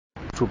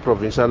to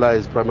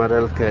provincialize primary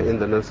health care in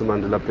the Nelson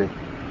Mandela Bay.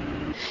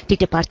 Die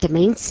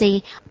departement sê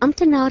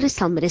amptenare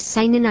sal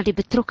medisyne na die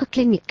betrokke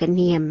klinieke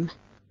neem.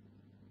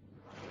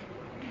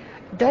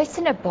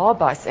 Duisende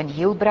babas in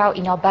Hielbrau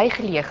en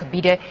nabygeleë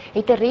gebiede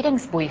het 'n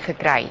reddingsboei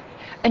gekry.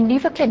 'n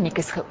Nuwe kliniek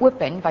is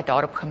geopen wat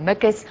daarop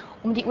gemik is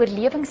om die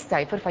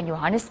oorlewingssyfer van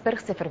Johannesburg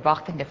se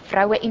verwagtende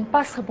vroue en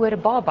pasgebore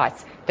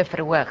babas te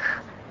verhoog.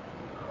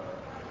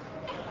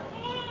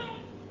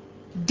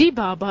 Die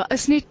baba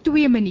is net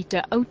 2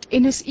 minute oud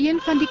en is een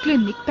van die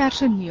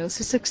kliniekpersoneel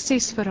se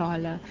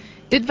suksesverhale.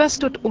 Dit was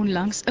tot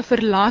onlangs 'n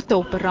verlate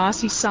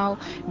operasiesaal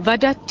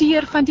wat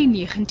dateer van die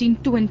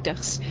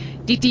 1920s.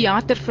 Die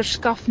teater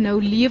verskaf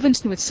nou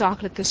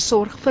lewensnoodsaaklike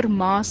sorg vir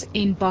ma's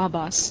en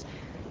babas.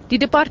 Die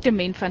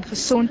departement van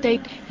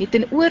gesondheid het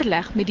in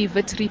oorleg met die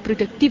Wits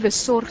Reproduktiewe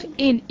Sorg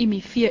en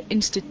HIV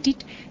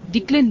Instituut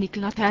die kliniek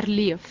laat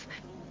herleef.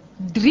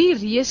 3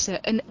 reëse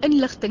in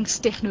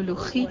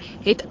inligtingstegnologie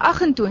het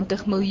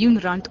 28 miljoen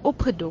rand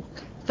opgedok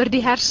vir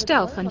die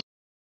herstel van.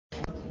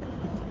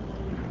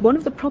 One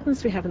of the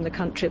problems we have in the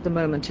country at the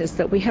moment is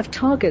that we have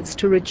targets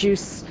to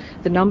reduce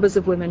the numbers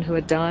of women who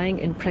are dying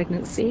in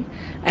pregnancy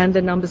and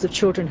the numbers of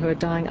children who are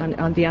dying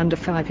on the under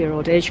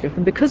 5-year-old age group.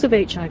 And because of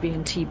HIV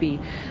and TB,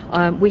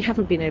 we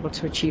haven't been able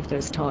to achieve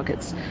those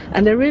targets.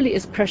 And there really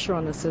is pressure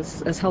on us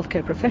as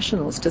healthcare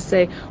professionals to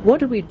say, what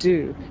do we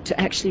do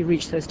to actually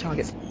reach those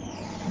targets?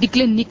 Die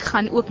kliniek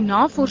gaan ook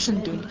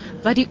navorsing doen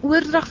wat die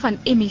oordrag van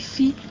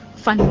HIV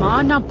van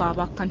ma na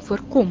baba kan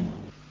voorkom.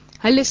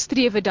 Hulle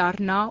streef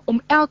daarna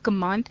om elke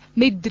maand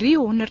met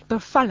 300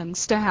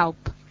 bevallings te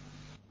help.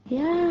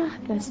 Yeah,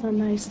 that's so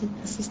nice. The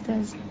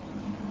sisters,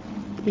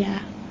 yeah,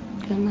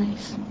 they're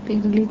nice. They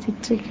really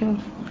did take care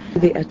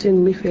of. They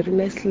attend me very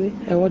nicely.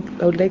 I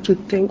would like to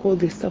thank all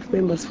the staff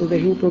members for the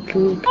Hillbrook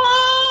Clinic.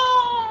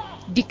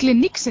 Die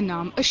kliniek se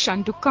naam is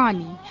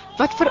Shandukani,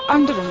 wat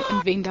verandering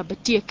in Wenda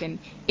beteken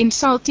en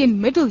sal teen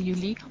middel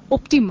Julie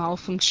optimaal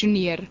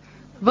funksioneer.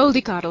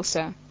 Wilde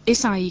Karelse,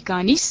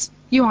 SABC2,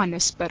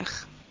 Johannesburg.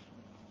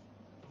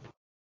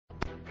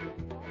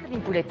 Die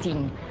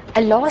bulletin,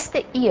 'n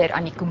laaste eer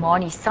aan die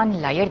Kumani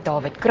Sanleier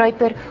David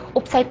Kruiper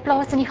op sy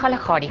plaas in die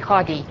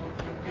Galagadi.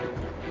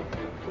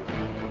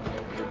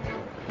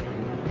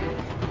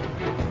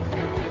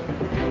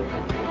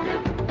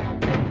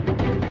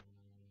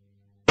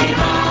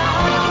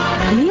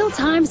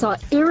 Mealtimes are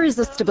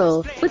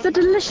irresistible with a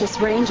delicious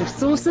range of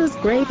sauces,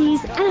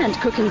 gravies and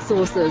cooking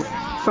sauces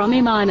from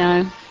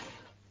Imano.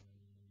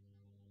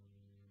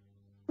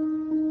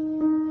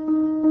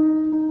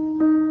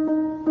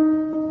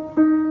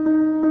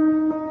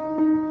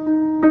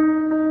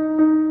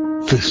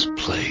 This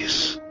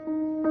place.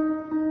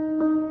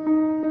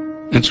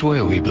 It's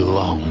where we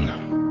belong.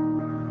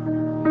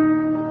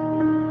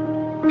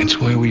 It's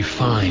where we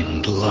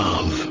find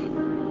love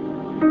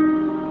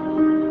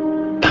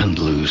and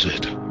lose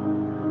it.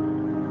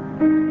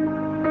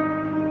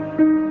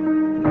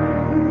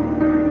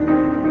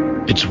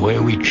 It's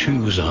where we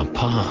choose our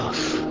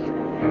path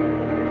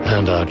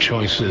and our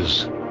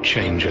choices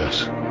change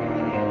us.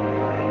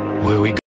 Where we